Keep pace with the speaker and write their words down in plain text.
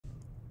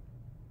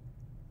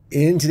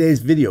In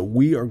today's video,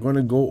 we are going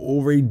to go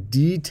over a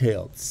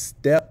detailed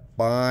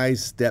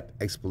step-by-step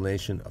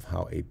explanation of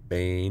how a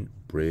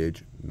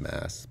Bainbridge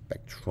mass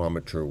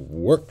spectrometer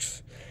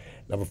works.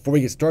 Now, before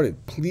we get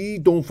started, please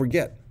don't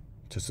forget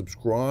to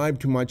subscribe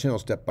to my channel,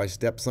 Step by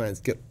Step Science.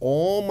 Get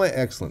all my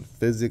excellent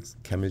physics,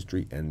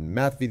 chemistry, and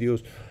math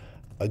videos.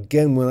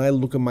 Again, when I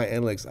look at my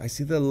analytics, I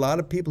see that a lot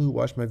of people who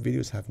watch my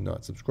videos have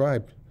not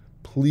subscribed.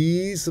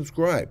 Please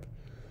subscribe.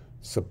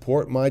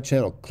 Support my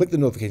channel. Click the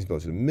notification bell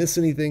so you don't miss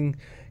anything.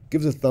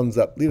 Give us a thumbs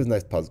up, leave us a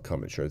nice positive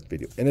comment, share this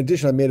video. In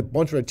addition, I made a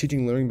bunch of other teaching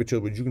and learning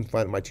material which you can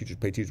find on my Teachers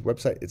Pay Teachers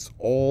website. It's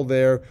all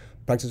there.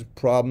 Practice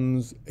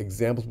problems,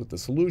 examples with the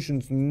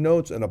solutions,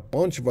 notes, and a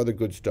bunch of other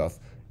good stuff.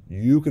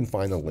 You can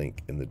find the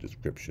link in the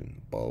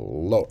description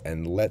below.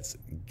 And let's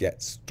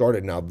get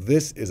started. Now,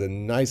 this is a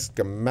nice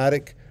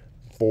schematic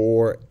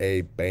for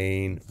a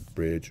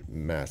Bainbridge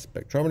mass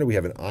spectrometer. We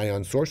have an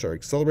ion source, our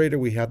accelerator.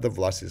 We have the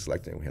velocity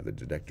selector, and we have the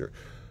detector.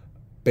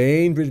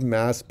 Bainbridge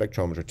mass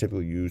spectrometers are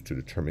typically used to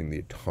determine the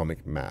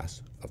atomic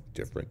mass of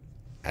different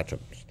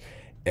atoms.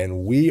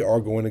 And we are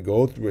going to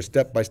go through a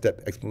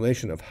step-by-step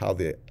explanation of how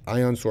the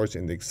ion source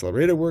in the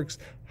accelerator works,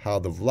 how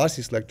the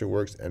velocity selector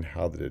works, and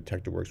how the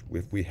detector works.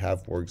 If we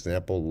have, for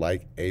example,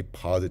 like a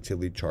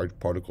positively charged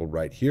particle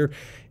right here,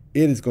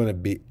 it is going to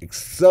be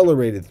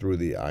accelerated through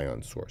the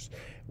ion source.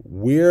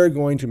 We're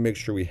going to make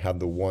sure we have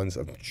the ones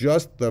of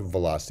just the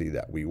velocity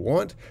that we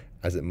want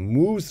as it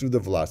moves through the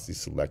velocity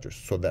selector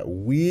so that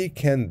we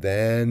can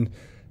then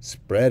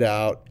spread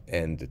out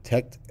and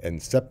detect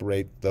and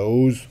separate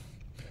those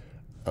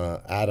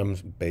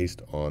atoms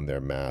based on their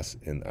mass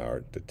in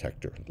our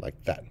detector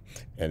like that.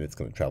 And it's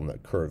going to travel in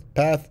that curved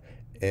path,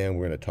 and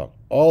we're going to talk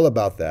all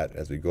about that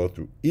as we go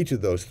through each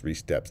of those three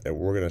steps. And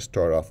we're going to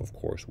start off, of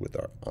course, with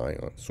our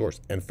ion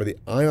source. And for the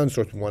ion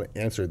source, we want to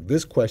answer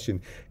this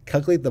question: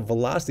 calculate the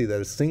velocity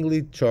that a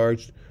singly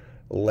charged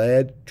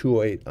lead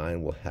 208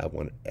 ion will have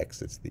when it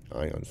exits the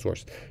ion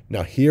source.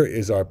 Now, here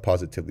is our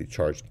positively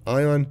charged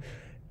ion,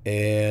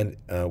 and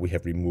we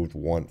have removed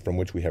one, from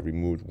which we have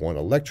removed one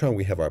electron.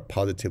 We have our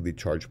positively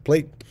charged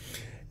plate,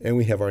 and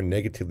we have our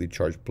negatively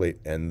charged plate,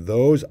 and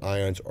those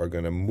ions are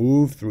going to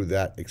move through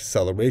that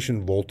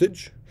acceleration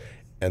voltage,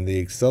 and the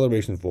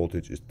acceleration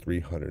voltage is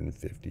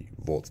 350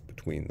 volts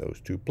between those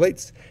two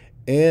plates.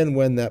 And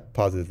when that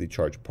positively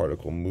charged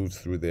particle moves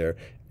through there,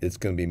 it's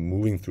going to be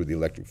moving through the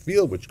electric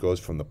field, which goes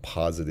from the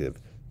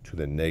positive to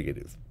the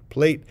negative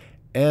plate.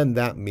 And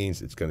that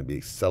means it's going to be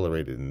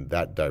accelerated in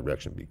that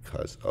direction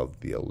because of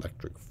the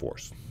electric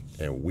force.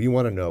 And we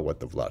want to know what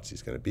the velocity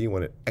is going to be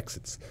when it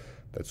exits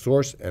that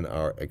source and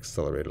our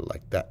accelerator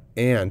like that.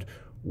 And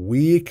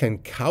we can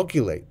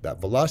calculate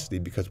that velocity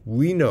because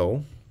we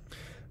know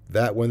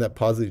that when that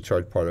positively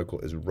charged particle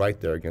is right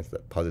there against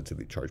that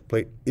positively charged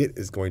plate, it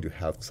is going to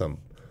have some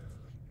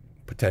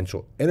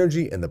potential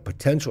energy, and the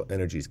potential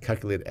energy is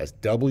calculated as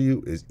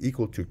W is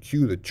equal to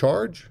Q, the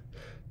charge,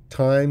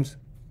 times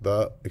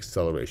the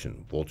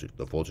acceleration voltage,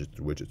 the voltage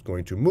through which it's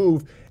going to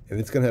move, and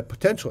it's going to have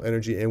potential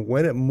energy. And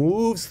when it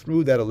moves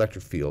through that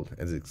electric field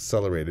as it's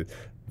accelerated,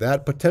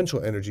 that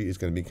potential energy is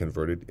going to be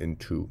converted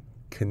into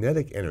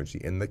kinetic energy.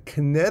 And the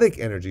kinetic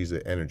energy is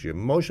the energy of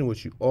motion,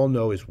 which you all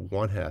know is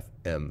 1/2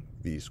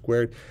 mv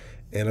squared.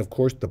 And of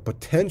course, the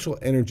potential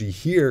energy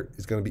here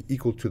is going to be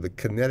equal to the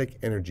kinetic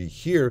energy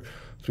here.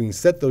 So we can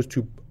set those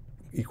two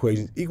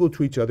equations equal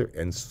to each other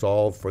and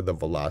solve for the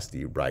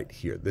velocity right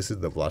here. This is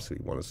the velocity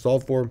we want to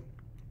solve for.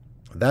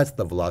 That's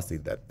the velocity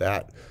that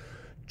that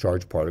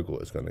charged particle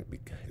is going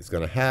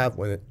to have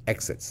when it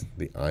exits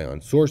the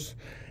ion source.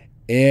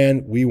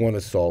 And we want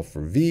to solve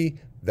for V.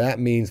 That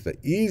means the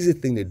easiest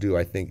thing to do,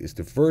 I think, is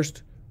to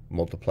first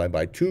multiply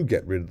by 2,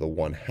 get rid of the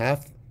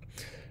 1/2.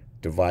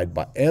 Divide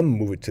by m,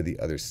 move it to the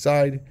other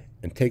side,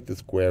 and take the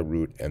square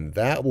root, and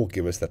that will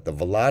give us that the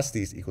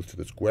velocity is equal to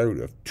the square root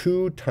of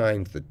 2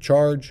 times the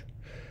charge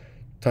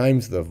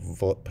times the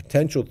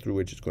potential through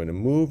which it's going to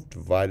move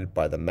divided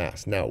by the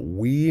mass. Now,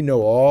 we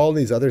know all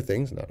these other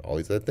things, not all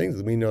these other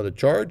things. We know the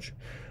charge,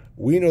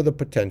 we know the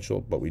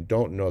potential, but we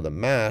don't know the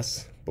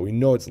mass. But we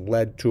know it's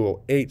lead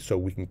 208, so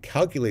we can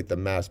calculate the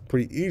mass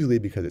pretty easily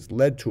because it's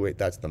lead 208.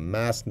 That's the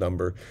mass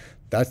number.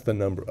 That's the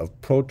number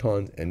of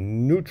protons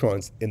and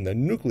neutrons in the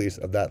nucleus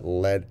of that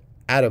lead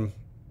atom.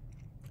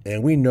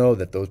 And we know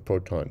that those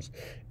protons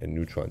and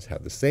neutrons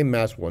have the same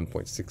mass,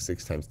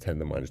 1.66 times 10 to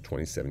the minus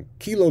 27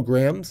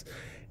 kilograms.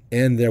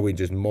 And there we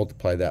just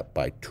multiply that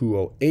by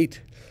 208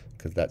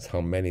 because that's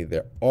how many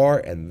there are.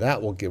 And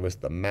that will give us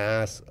the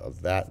mass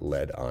of that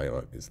lead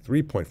ion is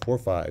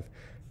 3.45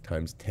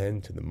 times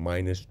 10 to the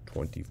minus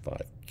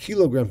 25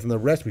 kilograms. And the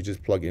rest we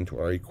just plug into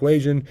our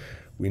equation.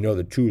 We know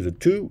the 2 is a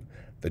 2.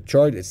 The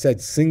charge, it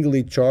said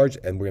singly charged,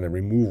 and we're going to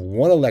remove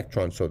one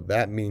electron. So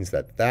that means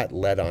that that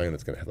lead ion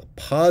is going to have a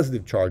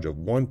positive charge of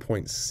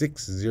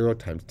 1.60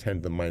 times 10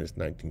 to the minus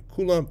 19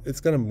 coulomb.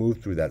 It's going to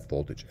move through that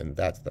voltage, and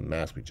that's the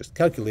mass we just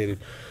calculated.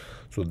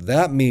 So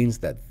that means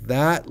that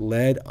that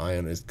lead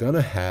ion is going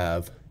to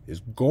have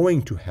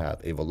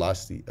a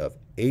velocity of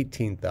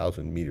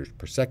 18,000 meters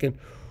per second,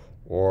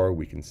 or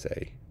we can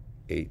say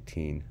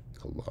 18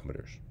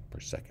 kilometers per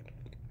second.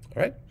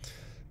 All right,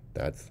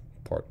 that's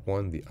part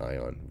one, the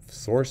ion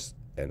source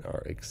and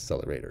our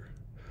accelerator.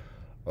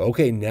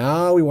 Okay,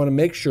 now we want to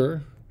make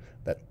sure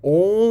that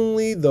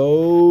only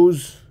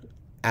those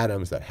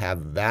atoms that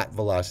have that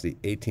velocity,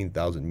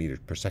 18,000 meters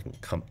per second,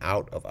 come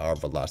out of our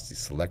velocity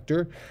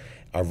selector.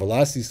 Our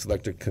velocity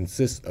selector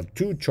consists of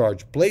two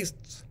charged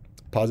plates,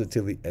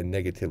 positively and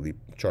negatively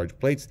charged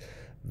plates.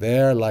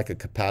 They're like a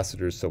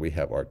capacitor, so we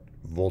have our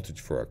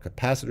voltage for our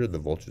capacitor, the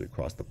voltage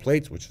across the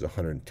plates, which is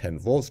 110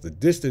 volts. The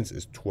distance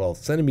is 12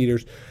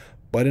 centimeters.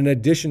 But in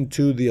addition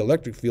to the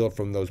electric field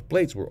from those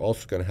plates, we're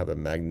also going to have a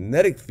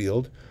magnetic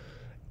field.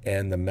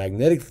 And the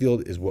magnetic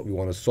field is what we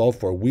want to solve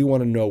for. We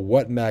want to know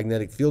what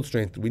magnetic field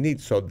strength we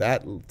need so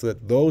that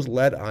those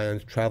lead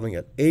ions traveling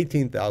at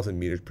 18,000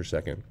 meters per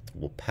second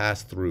will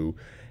pass through,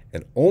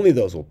 and only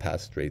those will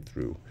pass straight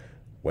through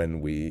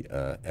when they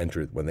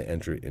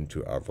enter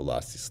into our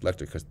velocity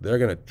selector, because they're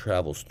going to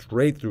travel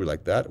straight through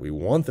like that. We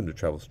want them to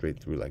travel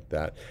straight through like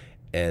that.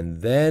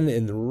 And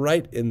then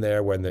right in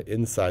there, when they're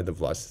inside the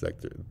velocity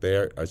selector,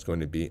 there is going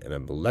to be an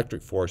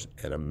electric force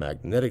and a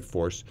magnetic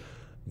force.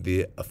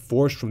 The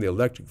force from the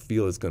electric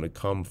field is going to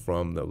come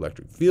from the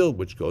electric field,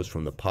 which goes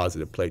from the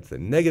positive plate to the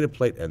negative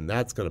plate, and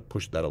that's going to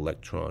push that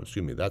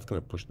that's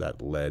going to push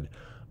that lead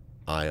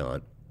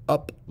ion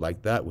up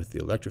like that with the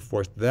electric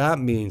force. That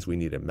means we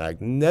need a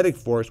magnetic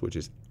force, which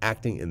is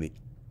acting in the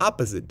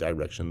opposite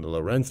direction, the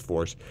Lorentz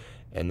force,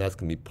 and that's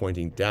going to be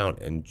pointing down.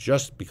 And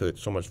just because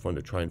it's so much fun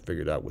to try and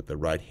figure it out with the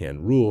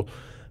right-hand rule,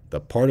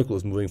 the particle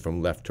is moving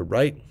from left to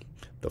right.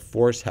 The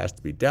force has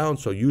to be down,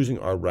 so using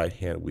our right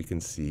hand, we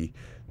can see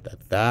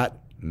that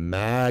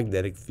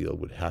magnetic field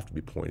would have to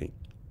be pointing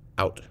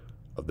out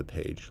of the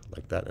page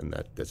like that, and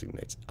that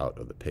designates out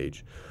of the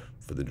page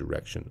for the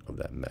direction of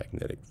that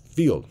magnetic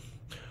field.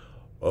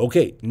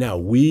 Okay, now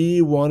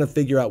we want to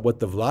figure out what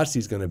the velocity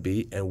is going to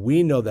be, and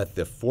we know that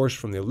the force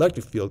from the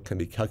electric field can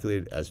be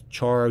calculated as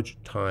charge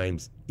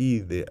times E,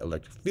 the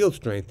electric field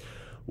strength.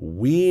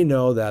 We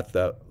know that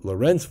the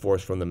Lorentz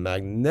force from the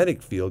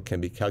magnetic field can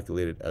be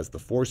calculated as the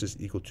force is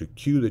equal to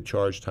Q, the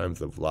charge, times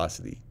the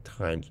velocity,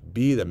 times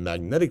B, the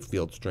magnetic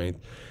field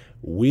strength.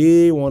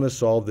 We want to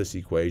solve this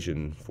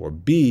equation for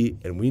B,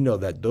 and we know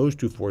that those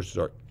two forces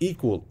are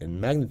equal in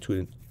magnitude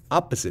and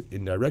opposite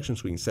in direction,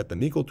 so we can set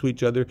them equal to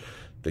each other.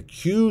 The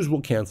Q's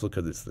will cancel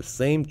because it's the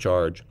same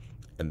charge,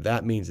 and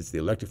that means it's the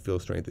electric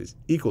field strength is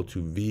equal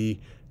to V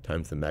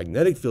times the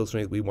magnetic field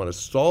strength. We want to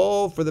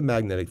solve for the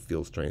magnetic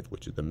field strength,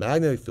 which is the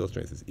magnetic field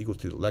strength is equal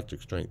to the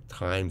electric strength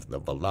times the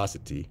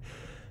velocity.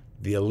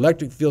 The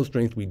electric field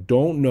strength we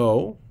don't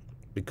know,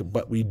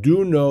 but we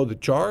do know the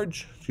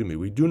charge,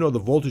 we do know the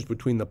voltage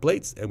between the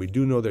plates, and we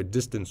do know their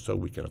distance, so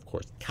we can, of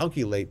course,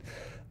 calculate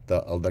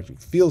the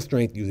electric field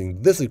strength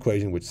using this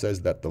equation, which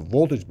says that the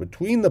voltage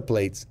between the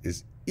plates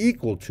is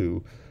equal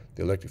to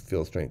the electric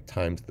field strength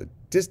times the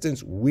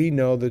distance. We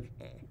know the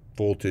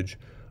voltage.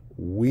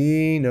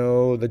 We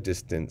know the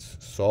distance.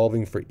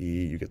 Solving for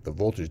E, you get the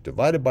voltage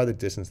divided by the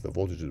distance. The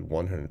voltage is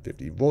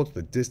 150 volts.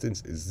 The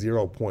distance is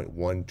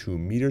 0.12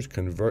 meters.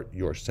 Convert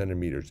your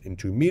centimeters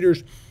into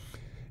meters,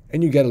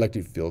 and you get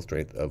electric field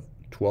strength of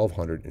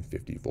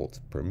 1,250 volts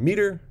per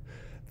meter.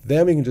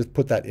 Then we can just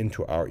put that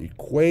into our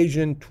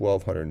equation,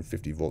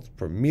 1,250 volts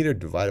per meter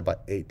divided by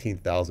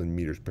 18,000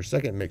 meters per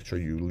second. Make sure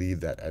you leave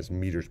that as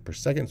meters per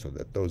second so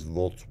that those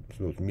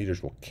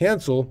meters will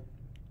cancel.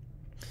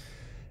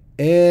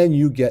 And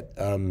you get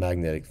a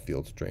magnetic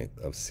field strength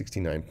of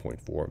 69.4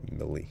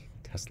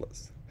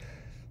 milliteslas.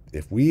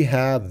 If we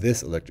have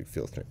this electric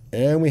field strength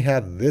and we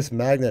have this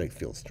magnetic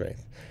field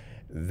strength,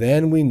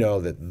 then we know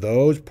that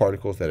those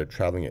particles that are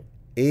traveling at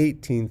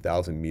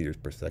 18,000 meters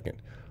per second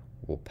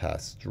will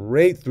pass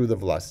straight through the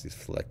velocity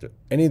selector.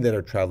 Any that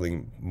are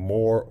traveling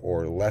more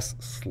or less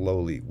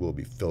slowly will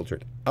be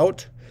filtered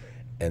out.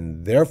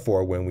 And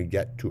therefore, when we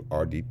get to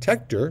our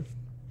detector,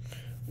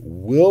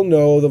 we'll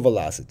know the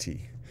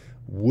velocity.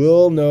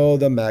 We'll know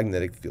the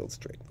magnetic field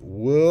strength.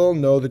 We'll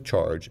know the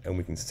charge, and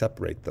we can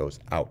separate those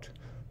out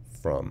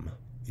from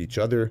each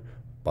other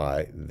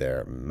by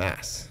their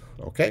mass.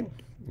 Okay?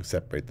 We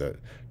separate the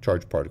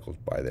charged particles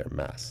by their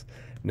mass.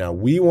 Now,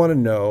 we want to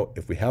know,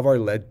 if we have our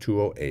lead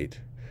 208,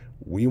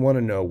 we want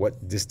to know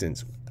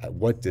at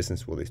what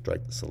distance will they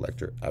strike the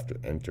selector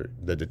after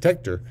the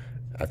detector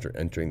after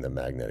entering the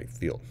magnetic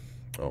field.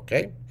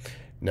 Okay?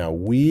 Now,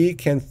 we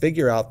can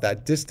figure out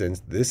that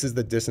distance. This is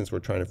the distance we're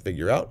trying to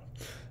figure out.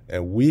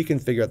 And we can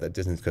figure out that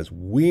distance because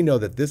we know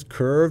that this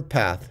curved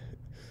path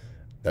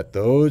that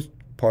those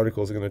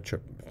particles are going to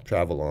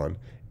travel on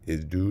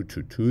is due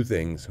to two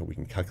things. So we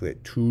can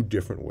calculate two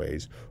different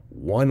ways.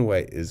 One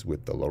way is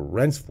with the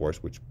Lorentz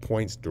force, which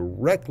points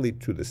directly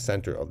to the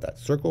center of that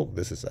circle.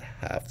 This is a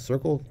half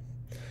circle.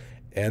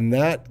 And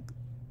that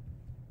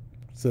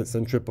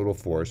centripetal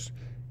force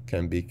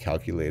can be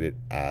calculated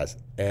as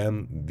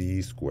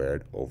mv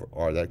squared over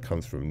r. That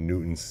comes from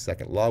Newton's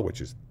second law,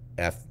 which is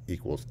F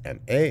equals ma,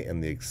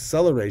 and the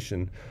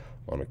acceleration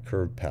on a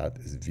curved path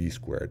is v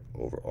squared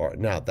over r.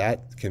 Now,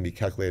 that can be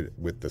calculated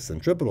with the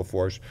centripetal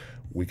force.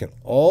 We can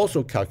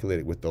also calculate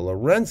it with the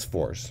Lorentz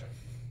force.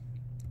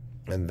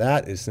 And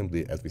that is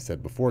simply, as we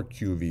said before,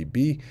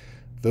 QVB.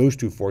 Those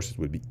two forces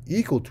would be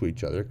equal to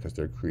each other because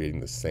they're creating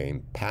the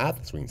same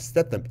path. So we can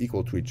set them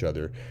equal to each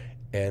other.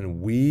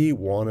 And we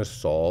want to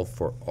solve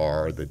for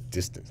r, the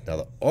distance. Now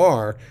the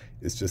r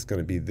is just going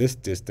to be this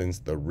distance,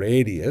 the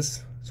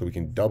radius. So we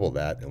can double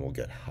that, and we'll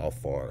get how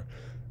far,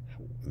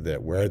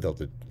 where they'll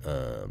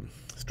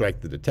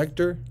strike the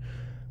detector.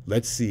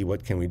 Let's see,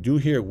 what can we do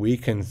here? We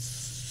can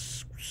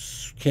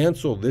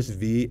cancel this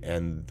v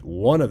and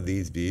one of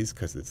these v's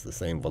because it's the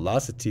same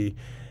velocity.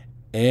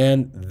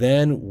 And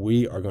then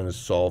we are going to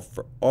solve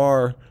for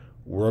r.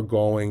 We're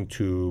going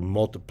to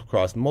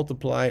cross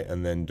multiply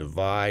and then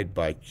divide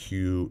by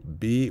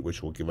QB,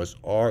 which will give us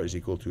r is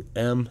equal to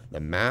m, the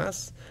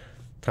mass,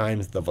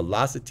 times the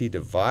velocity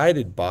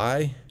divided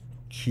by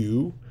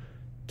Q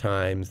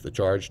times the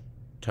charge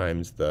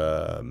times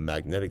the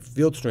magnetic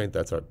field strength.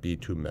 That's our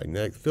B2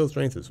 magnetic field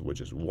strength,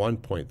 which is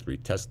 1.3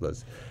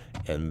 Teslas.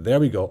 And there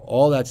we go.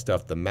 All that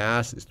stuff. The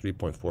mass is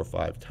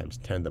 3.45 times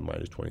 10 to the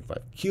minus 25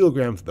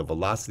 kilograms. The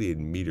velocity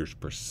in meters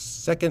per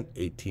second,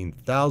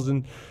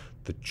 18,000.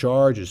 The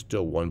charge is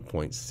still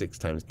 1.6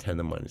 times 10 to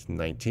the minus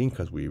 19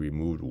 because we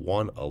removed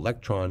one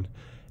electron.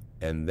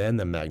 And then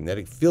the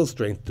magnetic field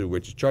strength through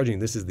which it's charging.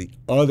 This is the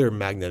other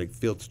magnetic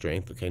field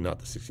strength, okay, not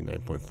the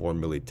 69.4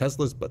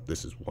 milliteslas, but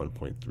this is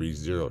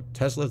 1.30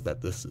 Teslas, that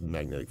this is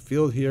magnetic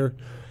field here.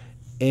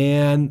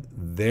 And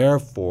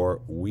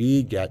therefore,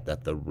 we get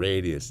that the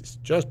radius is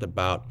just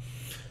about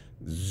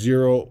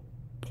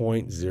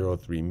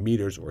 0.03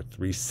 meters or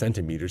 3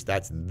 centimeters.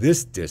 That's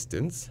this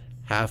distance,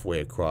 halfway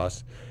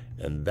across.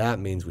 And that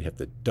means we have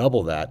to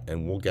double that,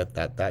 and we'll get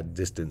that that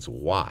distance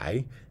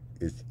y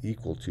is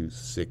equal to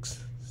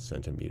 6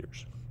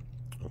 centimeters.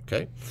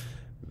 Okay,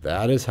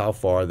 that is how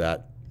far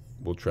that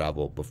will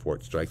travel before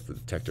it strikes the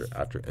detector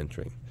after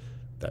entering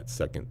that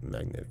second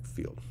magnetic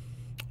field.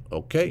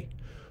 Okay,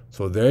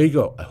 so there you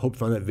go. I hope you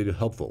found that video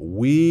helpful.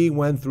 We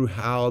went through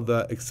how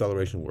the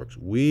acceleration works.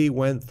 We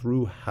went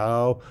through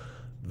how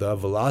the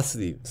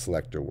velocity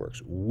selector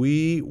works.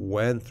 We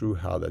went through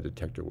how the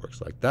detector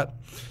works like that,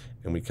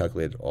 and we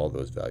calculated all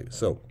those values.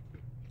 So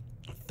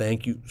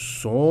thank you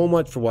so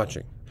much for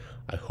watching.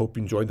 I hope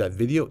you enjoyed that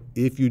video.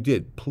 If you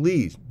did,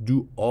 please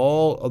do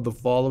all of the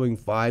following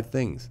 5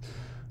 things.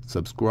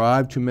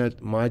 Subscribe to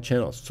my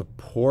channel.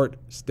 Support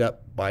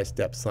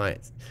step-by-step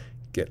science.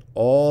 Get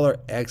all our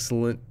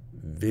excellent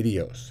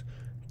videos.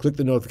 Click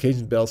the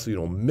notification bell so you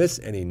don't miss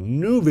any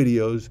new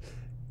videos.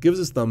 Give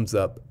us a thumbs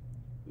up.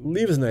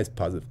 Leave us a nice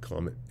positive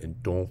comment.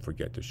 And don't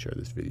forget to share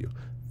this video.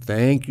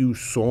 Thank you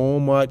so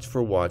much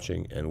for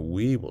watching, and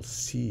we will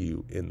see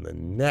you in the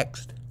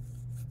next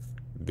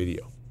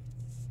video.